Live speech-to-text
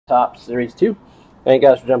Top Series 2. Thank you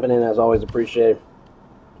guys for jumping in. As always, appreciate it.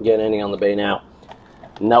 Getting anything on the bay now.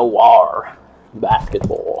 Noir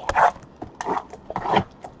basketball.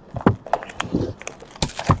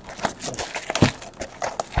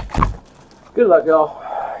 Good luck, y'all.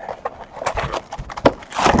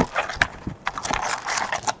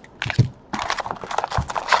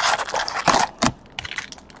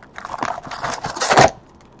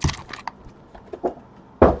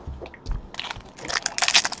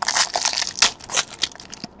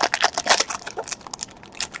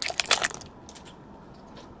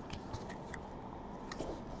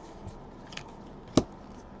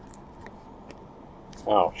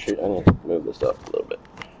 Oh shoot, I need to move this up a little bit.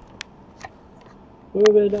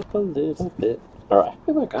 Move it up a little bit. Alright, I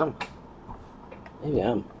feel like maybe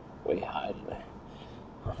I'm way high today.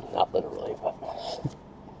 Not literally, but...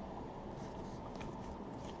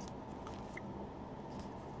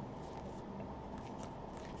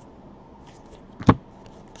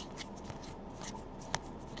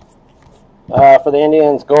 for the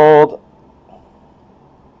Indians, gold.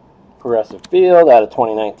 Progressive Field out of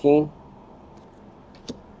 2019.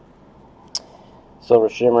 Silver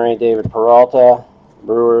Shimmery, David Peralta.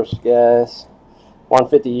 Brewers, guys.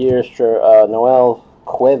 150 years, Noel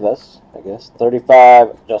Cuevas, I guess.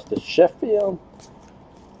 35, Justice Sheffield.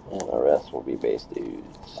 And the rest will be base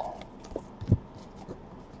dudes.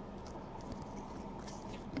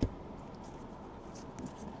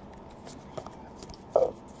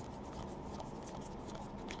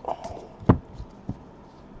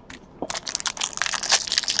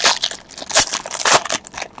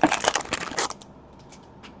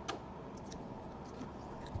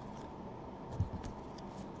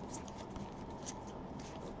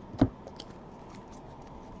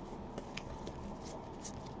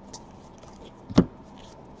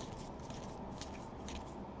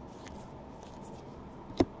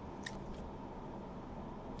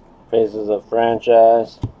 Faces of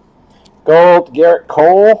franchise. Gold, Garrett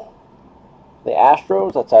Cole. The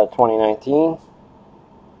Astros, that's out of 2019.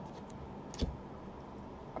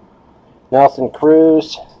 Nelson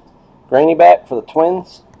Cruz. Granny back for the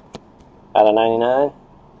Twins. Out of 99.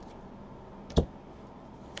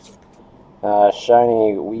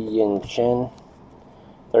 Shiny Wei Yin Chen.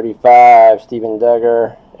 35, Steven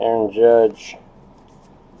Duggar. Aaron Judge.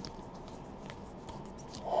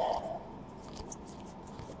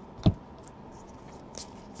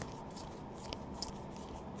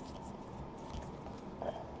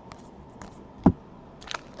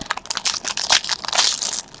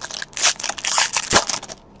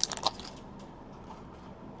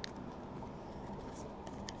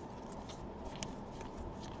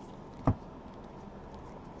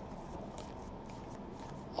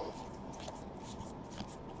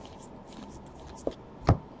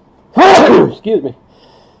 Excuse me.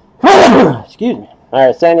 Excuse me.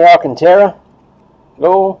 Alright, Sandy Alcantara.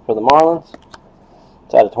 Goal for the Marlins.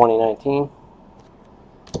 It's out of 2019.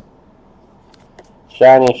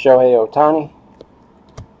 Shiny Shohei Ohtani.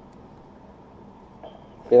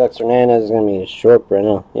 Felix Hernandez is going to be a short right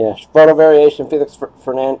now. Yeah, photo variation. Felix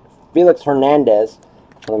Hernandez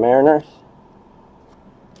for the Mariners.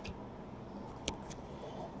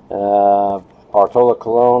 Bartolo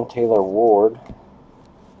Colon, Taylor Ward.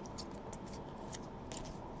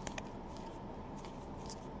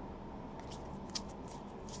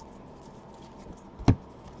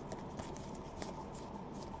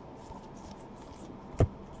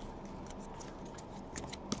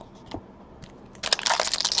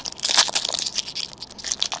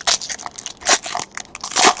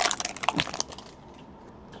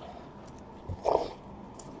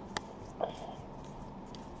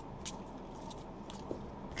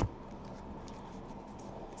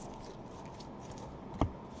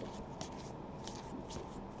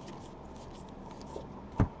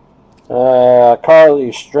 Carly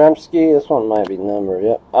Stremski, this one might be numbered,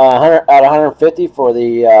 yep. 100 out of 150 for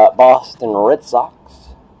the Boston Red Sox.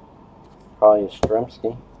 Carly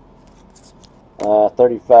Stremski.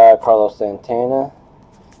 35, Carlos Santana.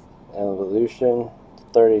 Evolution.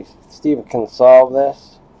 30, Steven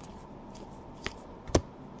Gonsalves.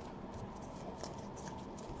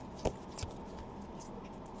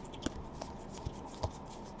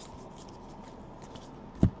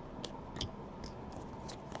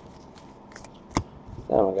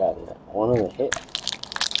 I haven't gotten that. One of the hit.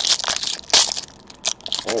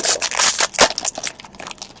 There we go.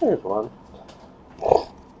 There's one.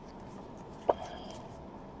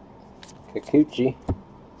 Kikuchi.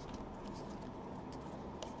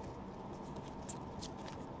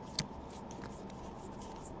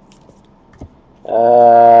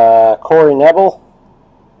 Corey Neville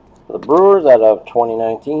for the Brewers out of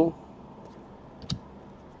 2019.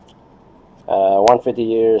 150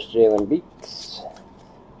 years, Jalen Beeks,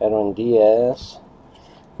 Edwin Diaz.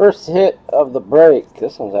 First hit of the break.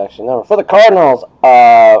 This one's actually numbered. For the Cardinals,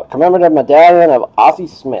 commemorative medallion of Ozzie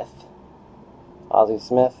Smith. Ozzie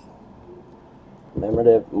Smith,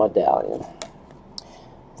 commemorative medallion.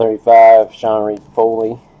 35, Sean Reed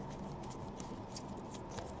Foley.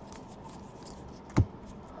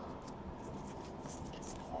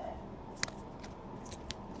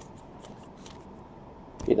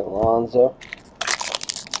 Pete Alonso.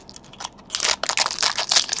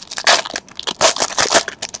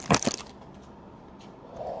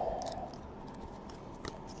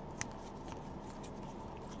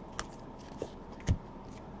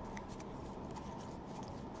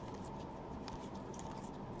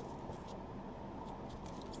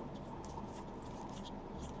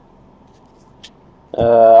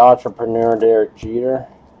 Entrepreneur Derek Jeter.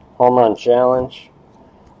 Home run challenge.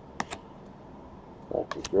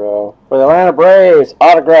 Lucky throw. For the Atlanta Braves,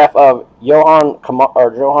 autograph of Johan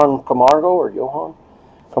Camargo.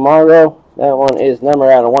 That one is numbered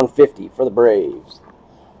out of 150 for the Braves.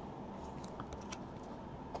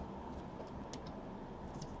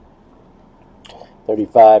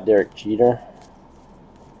 .35 Derek Jeter.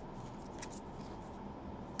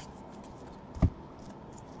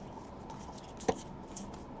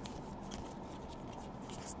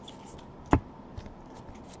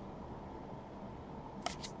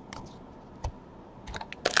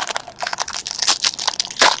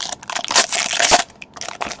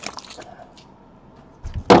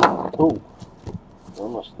 Oh,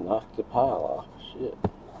 almost knocked the pile off. Shit.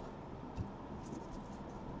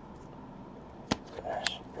 I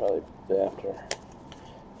should probably be after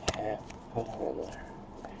half put it in there.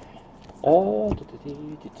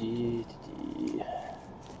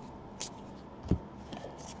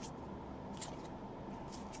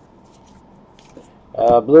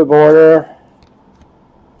 Blue border,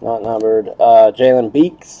 not numbered. Jalen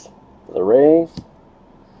Beeks for the Rays.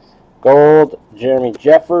 Gold, Jeremy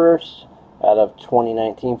Jeffers out of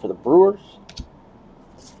 2019 for the Brewers.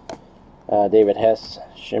 David Hess,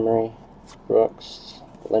 Shimmery, Brooks,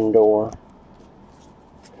 Lindor.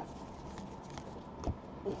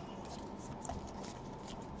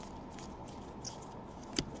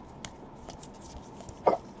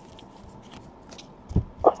 I'm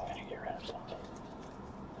going to get rid of something.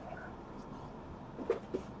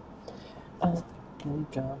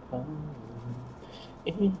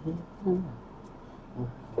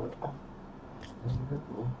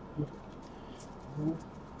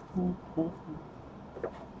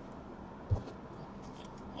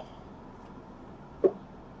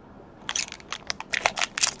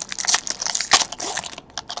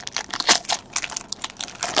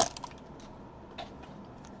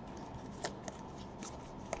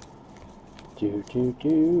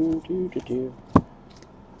 Do.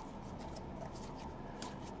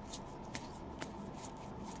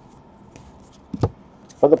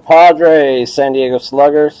 For the Padres, San Diego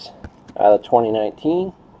Sluggers out of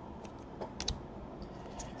 2019.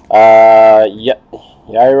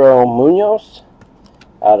 Yairo Munoz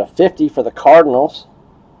out of 50 for the Cardinals.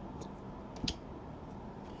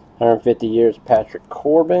 150 years, Patrick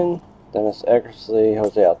Corbin, Dennis Eckersley,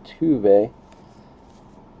 Jose Altuve,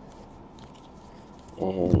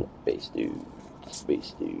 and base dudes.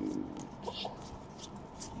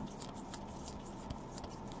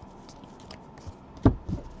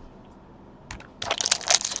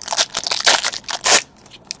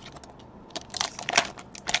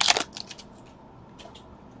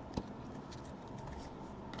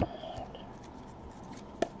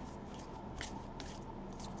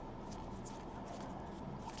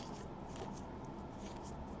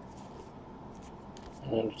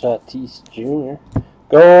 And Tatis Jr.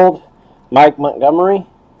 Gold, Mike Montgomery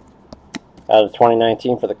out of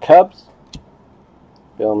 2019 for the Cubs.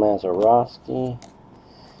 Bill Mazeroski.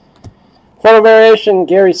 Photo variation,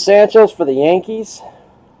 Gary Sanchez for the Yankees.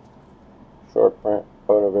 Short print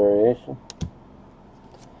photo variation.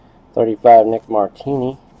 35, Nick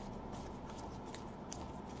Martini.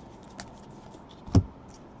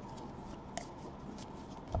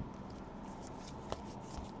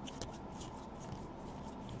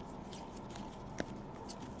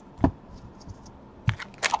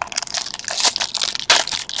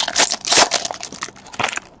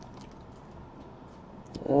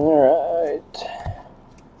 Alright.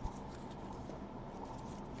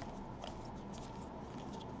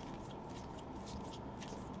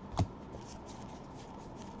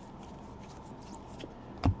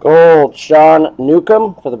 Gold, Sean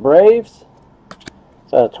Newcomb for the Braves.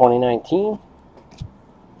 It's out of 2019.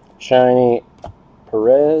 Shiny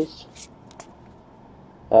Perez.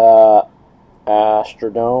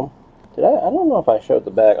 Astrodome. I don't know if I showed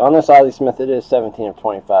the back. On this Ozzie Smith, it is 17 of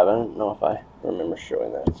 25. I don't know if I remember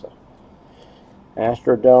showing that. So,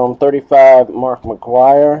 Astrodome, 35, Mark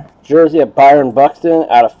McGuire. Jersey of Byron Buxton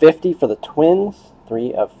out of 50 for the Twins.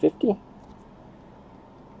 3 of 50. I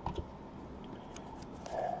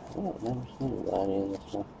don't remember seeing Vladdy in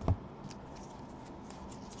this one.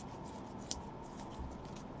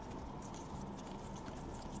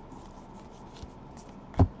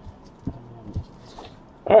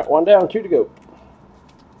 All right, 1 down, 2 to go.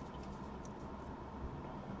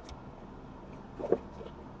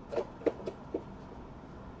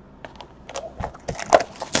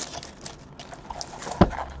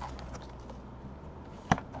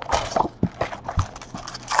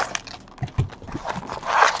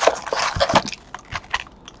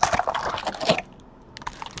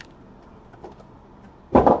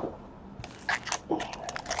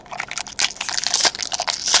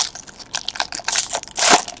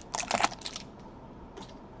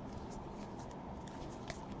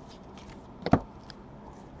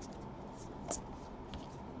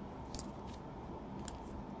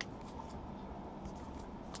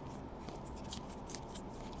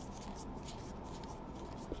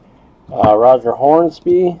 Roger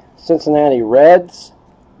Hornsby, Cincinnati Reds.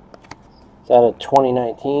 It's out of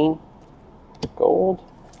 2019. Gold.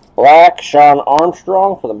 Black, Sean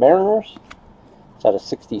Armstrong for the Mariners. It's out of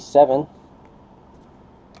 67.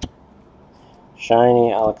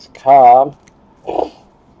 Shiny, Alex Cobb.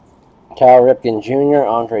 Cal Ripken Jr.,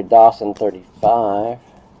 Andre Dawson, 35.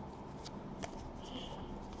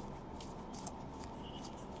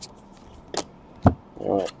 You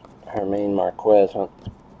know what? Hermaine Marquez went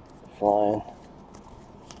flying.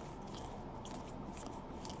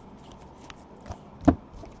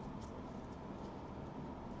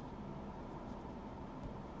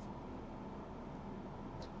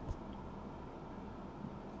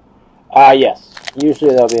 Yes.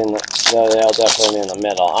 Usually they'll definitely be in the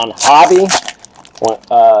middle. On Hobby,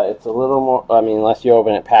 it's a little more. I mean, unless you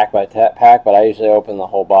open it pack by pack, but I usually open the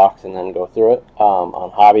whole box and then go through it.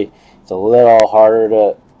 On Hobby, it's a little harder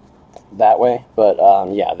to that way, but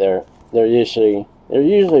yeah, they're usually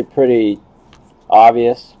pretty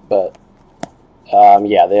obvious, but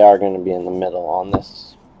yeah, they are going to be in the middle on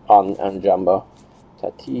this on Jumbo.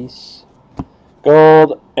 Tatis,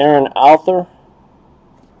 gold, Aaron Alther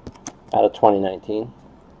out of 2019.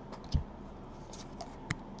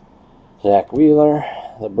 Zach Wheeler,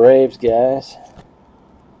 the Braves guys.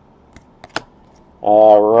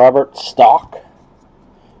 Robert Stock,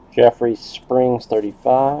 Jeffrey Springs,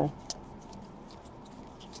 35.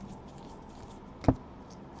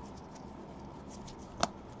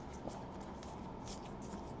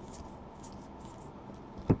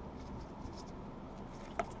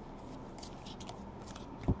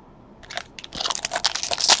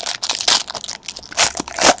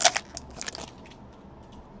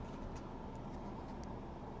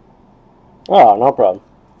 Oh, no problem.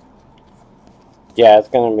 Yeah, it's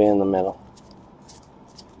going to be in the middle.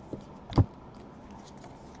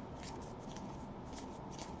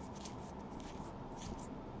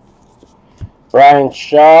 Brian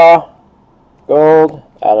Shaw, gold,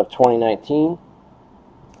 out of 2019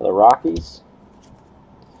 for the Rockies.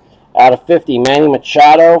 Out of 50, Manny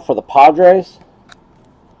Machado for the Padres.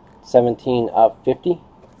 17 of 50.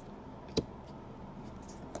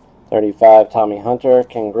 35, Tommy Hunter,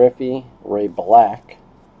 Ken Griffey, Ray Black.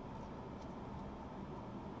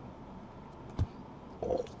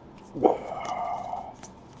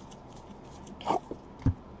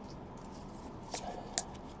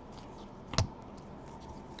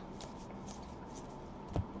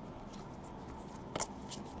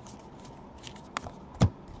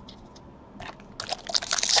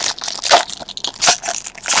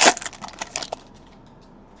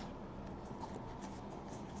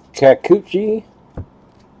 Kikuchi.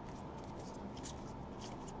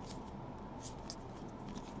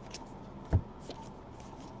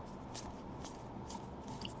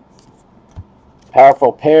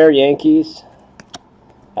 Powerful pair, Yankees,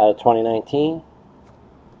 out of 2019.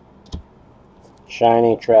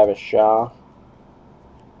 Shiny, Travis Shaw.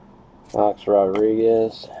 Alex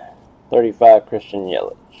Rodriguez. 35, Christian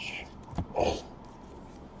Yelich.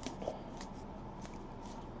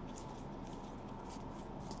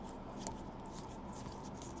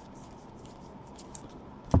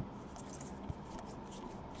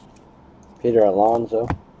 Peter Alonso.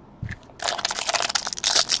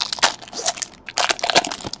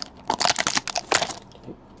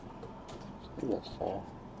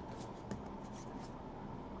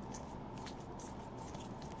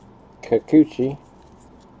 Kikuchi.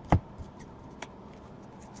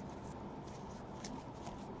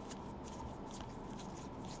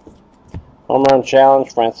 Home run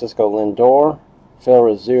challenge, Francisco Lindor. Phil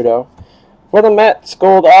Rizzuto. For the Mets,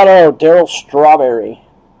 gold auto, Darryl Strawberry.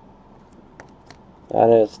 That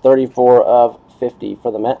is 34 of 50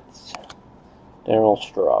 for the Mets. Darryl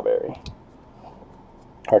Strawberry.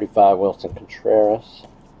 35, Wilson Contreras.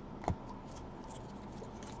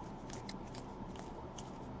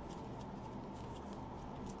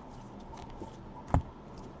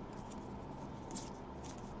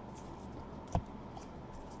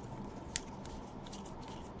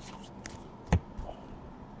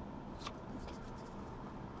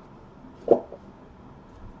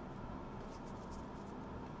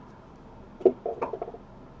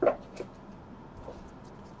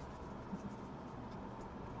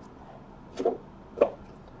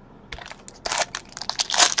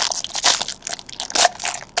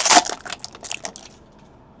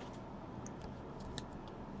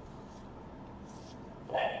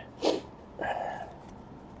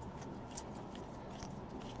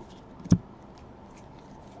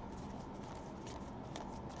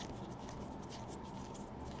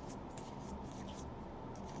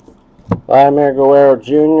 Vladimir Guerrero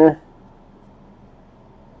Jr.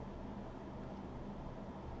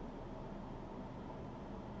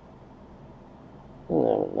 Doesn't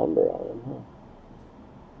have a number on him,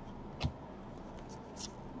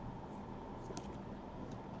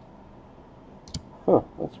 huh?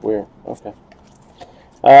 That's weird. Okay.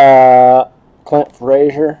 Clint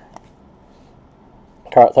Frazier.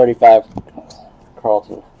 35.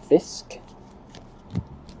 Carlton Fisk.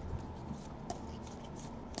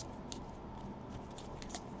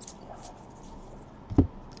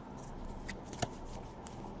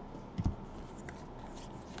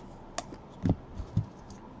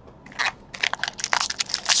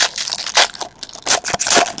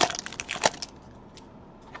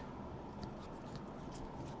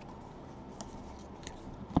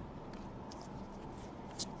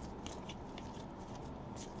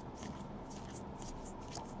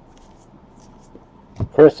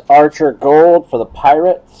 Chris Archer gold for the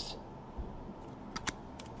Pirates.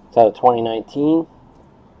 It's out of 2019.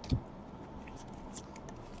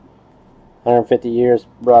 150 years,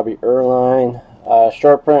 Robbie Erline.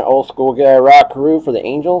 Short print, old school guy, Rock Carew for the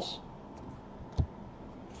Angels.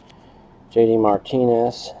 JD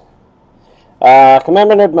Martinez.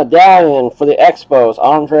 Commemorative medallion for the Expos,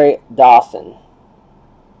 Andre Dawson.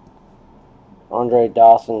 Andre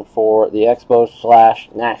Dawson for the Expos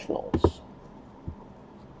 / Nationals.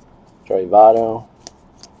 Joey Votto.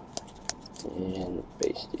 And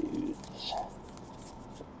base dudes.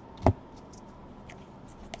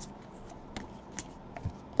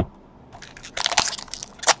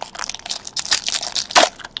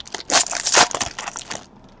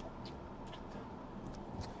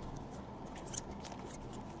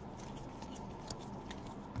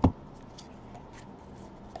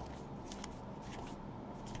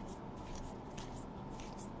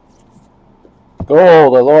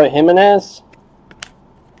 Gold, Eloy Jimenez.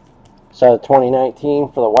 So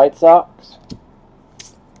 2019 for the White Sox.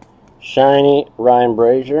 Shiny, Ryan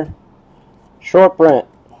Brazier. Short print,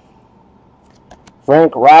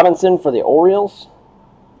 Frank Robinson for the Orioles.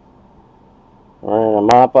 Running a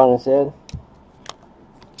mop on his head.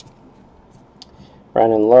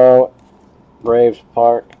 Brandon Lowe, Braves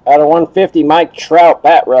Park. Out of 150, Mike Trout,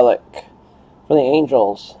 bat relic for the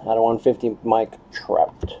Angels. Out of 150, Mike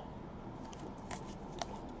Trout.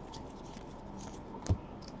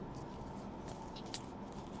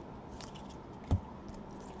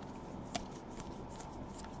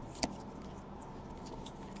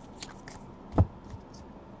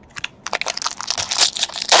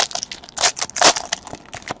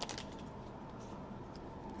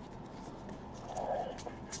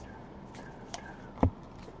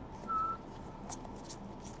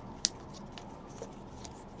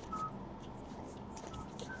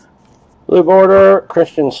 Blue border,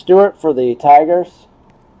 Christian Stewart for the Tigers.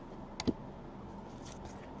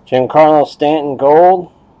 Giancarlo Stanton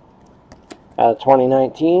gold out of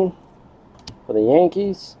 2019 for the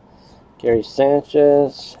Yankees. Gary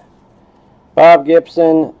Sanchez. Bob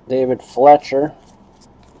Gibson, David Fletcher.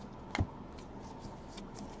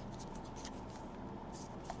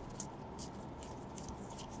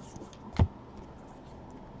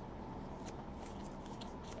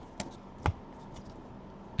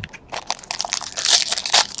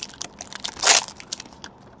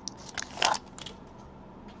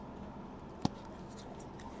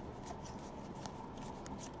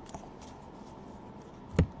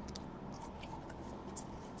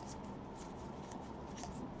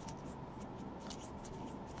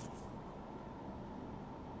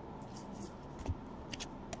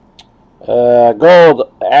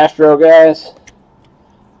 Gold, Astro guys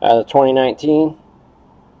out of 2019.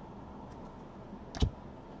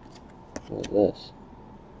 What is this?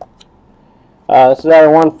 This is out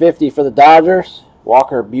of 150 for the Dodgers.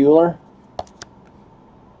 Walker Buehler.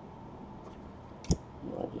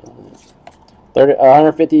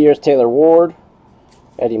 150 years Taylor Ward.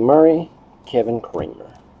 Eddie Murray. Kevin Kramer.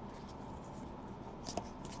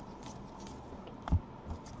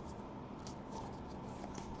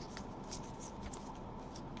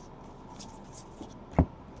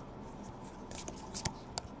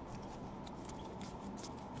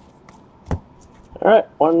 Alright,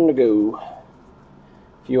 one to go.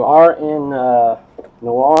 If you are in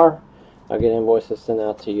Noir, I'll get invoices sent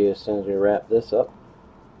out to you as soon as we wrap this up.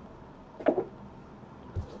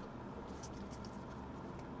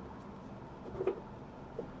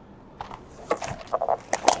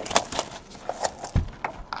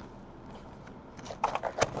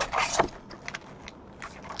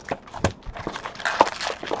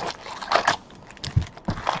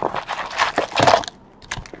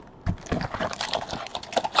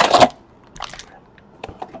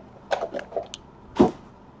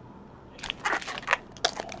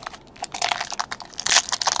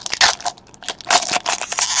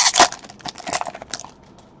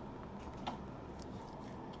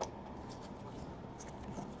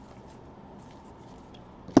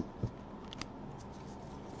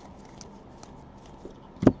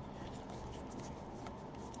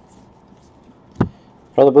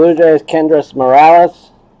 For the Blue Jays, Kendrys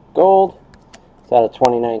Morales, gold. It's out of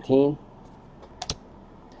 2019.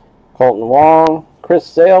 Colton Wong, Chris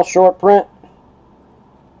Sale, short print.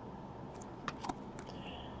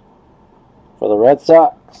 For the Red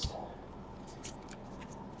Sox,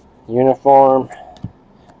 uniform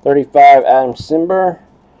 35, Adam Simber.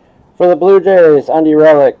 For the Blue Jays, Undy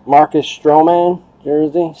Relic, Marcus Stroman,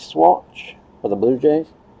 jersey, swatch for the Blue Jays.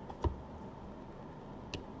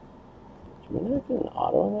 Did I get an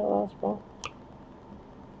auto in that last ball?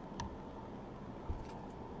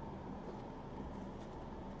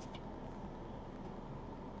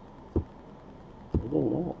 We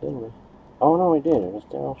didn't know it, didn't we? Oh no, we did. It was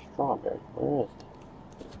Darryl Strawberry. Where is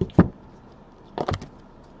it?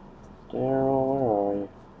 Darryl, where are you?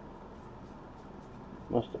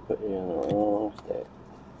 Must have put you in the wrong state.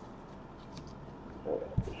 Alright.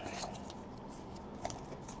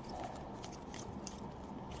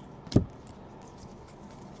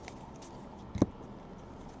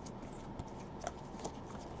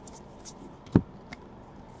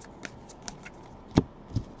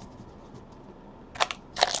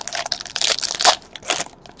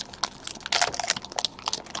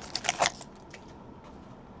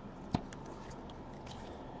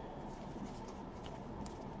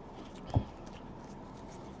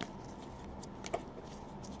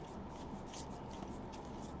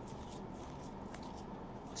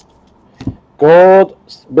 Gold,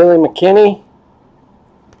 Billy McKinney.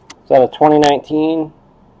 It's out of 2019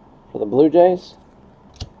 for the Blue Jays.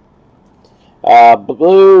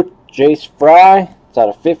 Blue, Jace Fry. It's out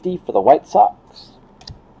of 50 for the White Sox.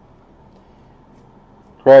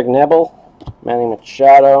 Craig Nebel, Manny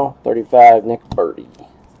Machado, 35, Nick Birdie.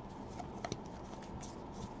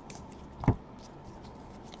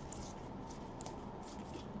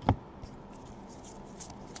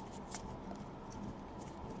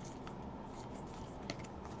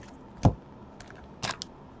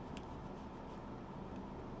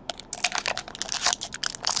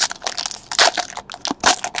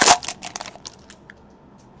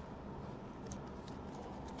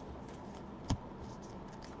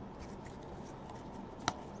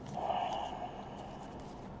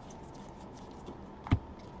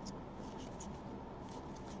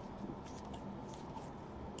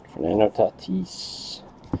 Fernando Tatis.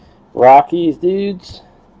 Rockies, dudes.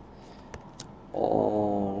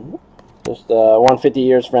 Just 150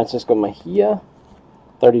 years, Francisco Mejia.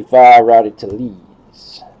 35, Rowdy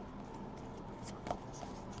Tellez.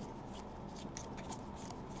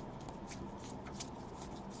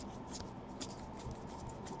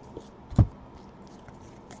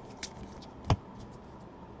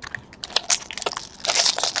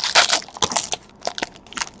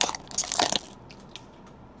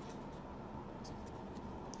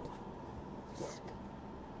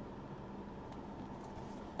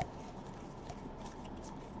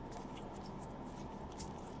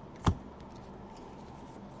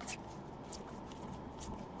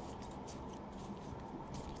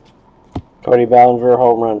 Cody Bellinger,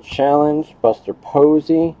 home run challenge. Buster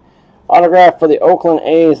Posey. Autograph for the Oakland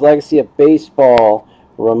A's, Legacy of Baseball,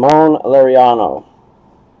 Ramon Laureano.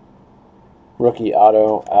 Rookie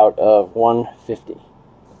auto out of 150.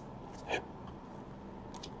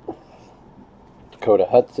 Dakota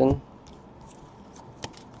Hudson.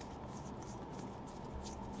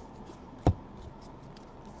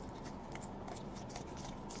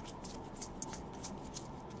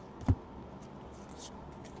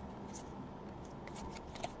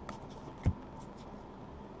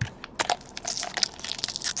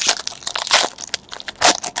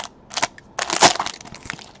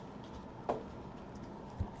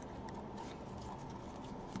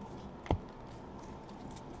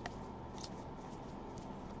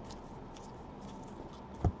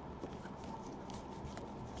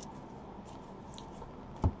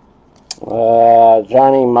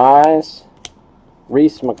 Johnny Mize,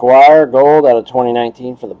 Reese McGuire, gold out of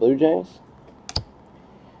 2019 for the Blue Jays.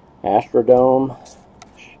 Astrodome,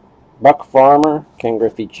 Buck Farmer, Ken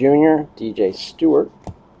Griffey Jr., DJ Stewart.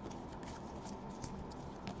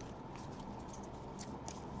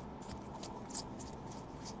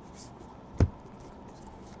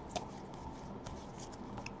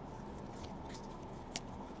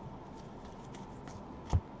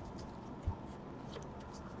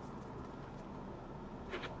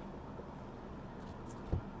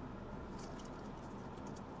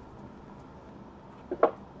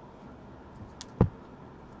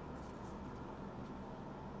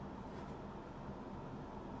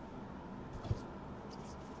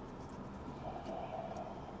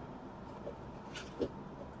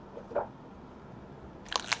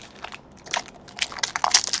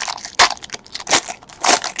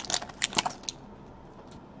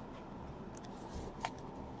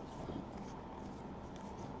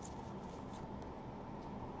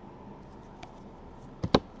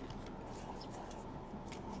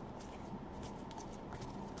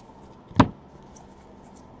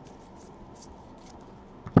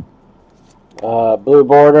 Blue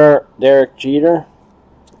border, Derek Jeter.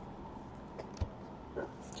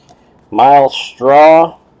 Miles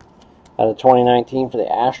Straw out of 2019 for the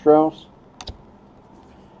Astros.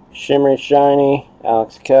 Shimmery Shiny,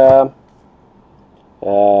 Alex Cobb.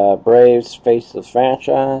 Braves face of the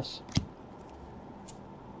franchise.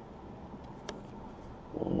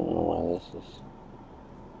 I don't know why this is.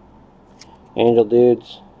 Angel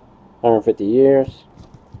Dudes, 150 years.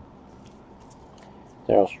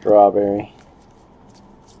 Darryl Strawberry.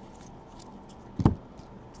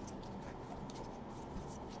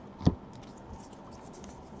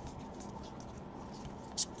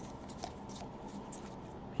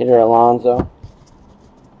 Peter Alonso.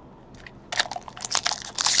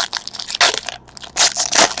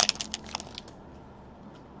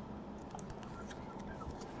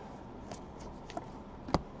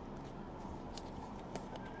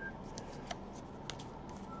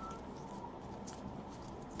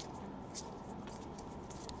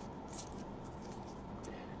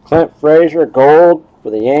 Clint Frazier, gold for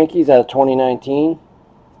the Yankees out of 2019.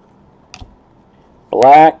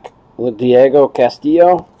 Black, Diego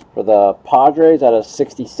Castillo for the Padres out of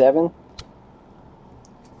 67.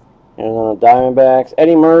 Arizona Diamondbacks.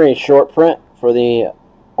 Eddie Murray, short print for the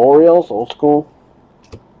Orioles, old school.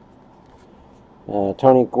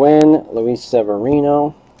 Tony Gwynn, Luis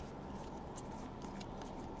Severino.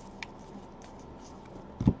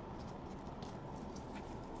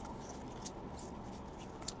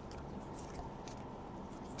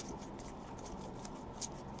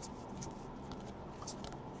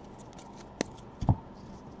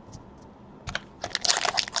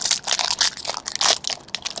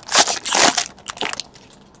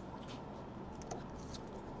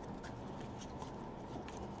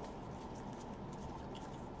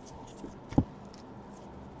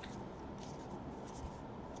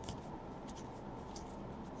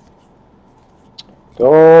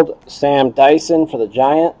 Gold, Sam Dyson for the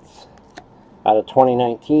Giants out of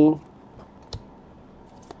 2019.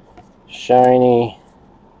 Shiny,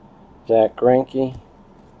 Zach Greinke.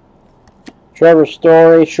 Trevor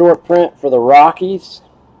Story, short print for the Rockies.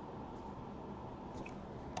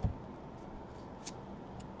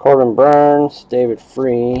 Corbin Burns, David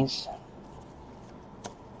Freese.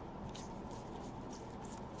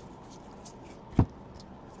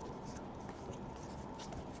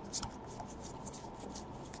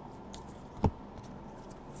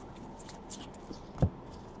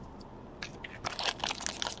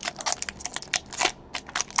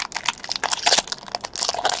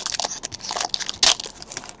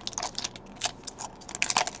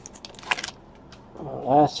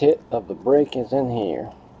 Last hit of the break is in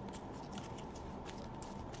here.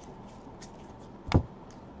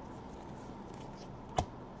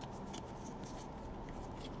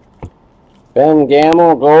 Ben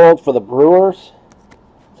Gamel, gold for the Brewers.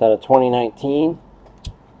 It's out of 2019.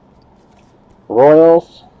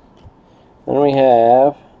 Royals. Then we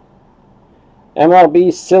have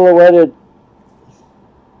MLB silhouetted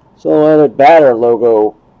batter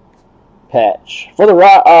logo patch for the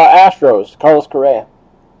Astros. Carlos Correa.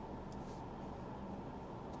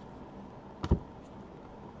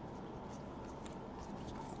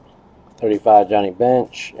 $35 Johnny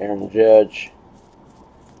Bench, Aaron Judge.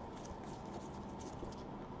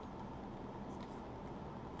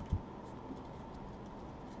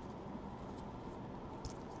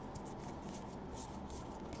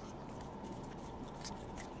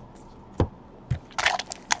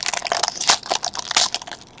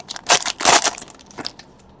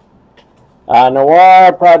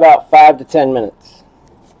 Noir, probably about 5 to 10 minutes.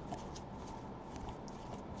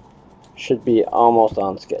 Should be almost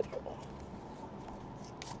on schedule.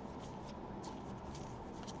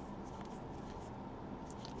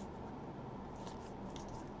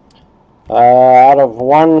 Out of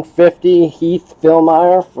 150, Heath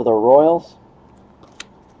Fillmeyer for the Royals.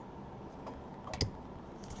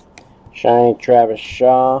 Shiny Travis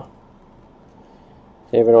Shaw.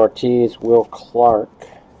 David Ortiz, Will Clark.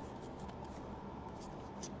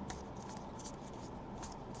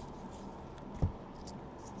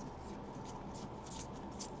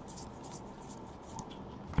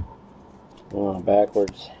 Oh,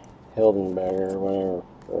 backwards. Hildenberger,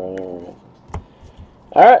 whatever.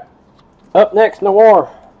 Alright. Up next, Noir.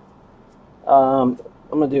 I'm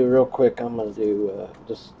going to do real quick. I'm going to do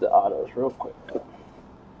just the autos real quick.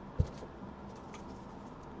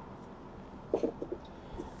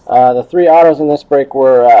 The 3 autos in this break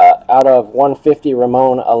were out of 150,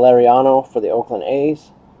 Ramon Aleriano for the Oakland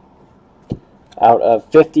A's. Out of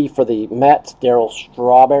 50 for the Mets, Darryl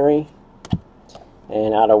Strawberry.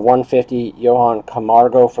 And out of 150, Johan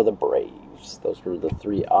Camargo for the Braves. Those were the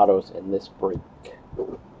 3 autos in this break.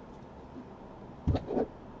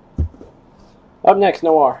 Up next,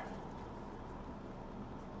 Noir.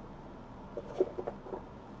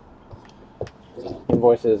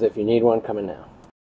 Invoices, if you need one, coming now.